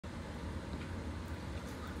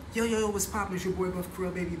Yo, what's poppin'? It's your boy Buff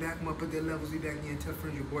Krill, baby, back on up at their levels. We back in tough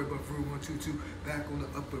friends, your boy Buff Rule 122, back on the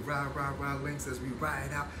upper ride links as we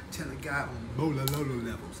ride out, telling God on Mola Lolo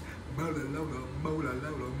levels. Mola Lolo.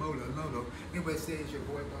 Anyway, say it's your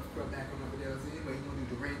boy Buff Krill back on up at their levels. Anyway, you gonna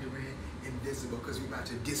do Duran, invisible, because we about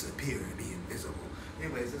to disappear and be invisible.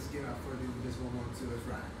 Anyways, let's get out further with this 112, let's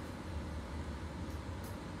ride.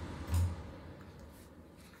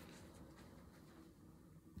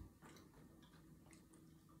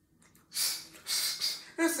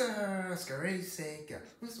 Scary sake.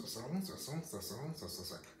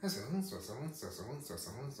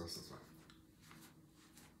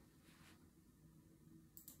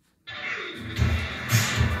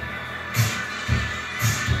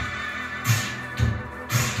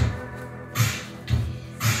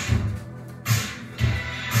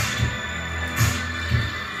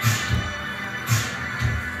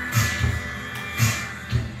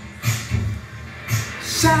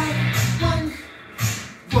 Shy one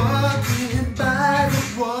walking by the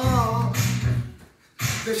wall,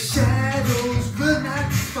 the shadows will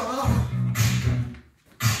not fall.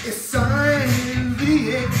 It's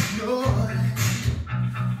silently ignored.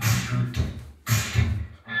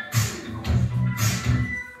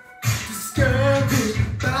 Discouraged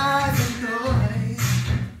by the noise,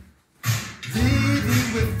 living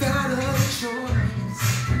without a choice.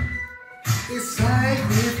 It's like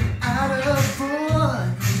without a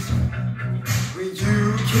voice, when you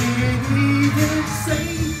can't even say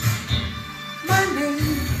my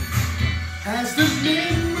name. Has the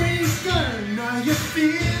memory gone? Are you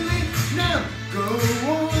feeling now? Go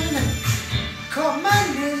on, call my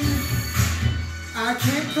name. I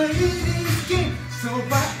can't play this game, so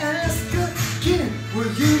I ask again,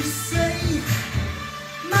 will you say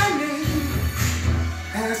my name?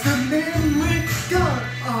 Has the memory gone?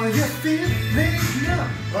 Are you feeling now?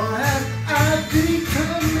 Or have I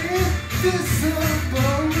become invisible?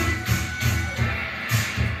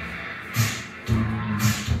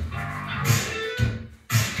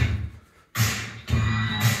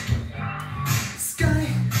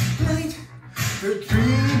 Skylight, the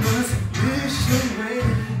dreamers wish away.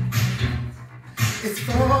 It's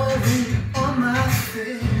falling on my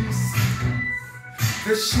face,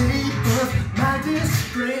 the shape of my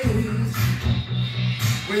disgrace.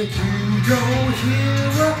 When you don't hear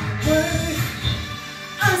a word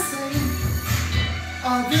I say,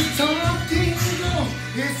 all the talking goes.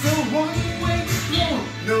 It's a one-way flow,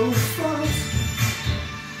 no fault,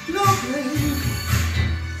 no blame.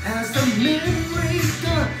 Has the memory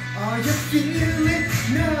gone? Are you feeling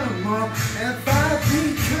numb? Or have I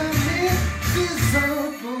become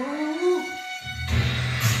invisible?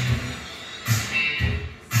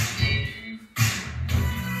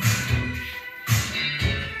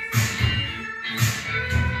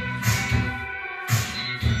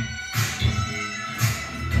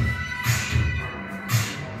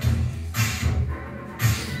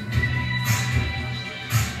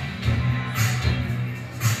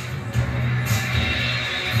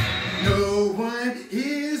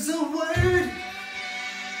 Is a word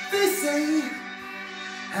they say.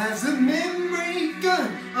 Has a memory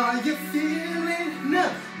gone? Are you feeling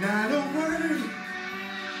numb? Not a word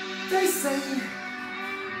they say,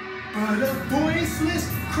 but a voiceless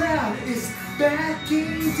crowd is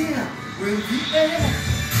backing down when the air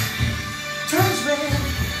turns red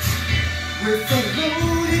with a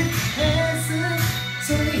loaded hesitation.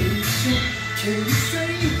 Can you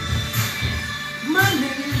say my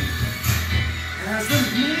name? As the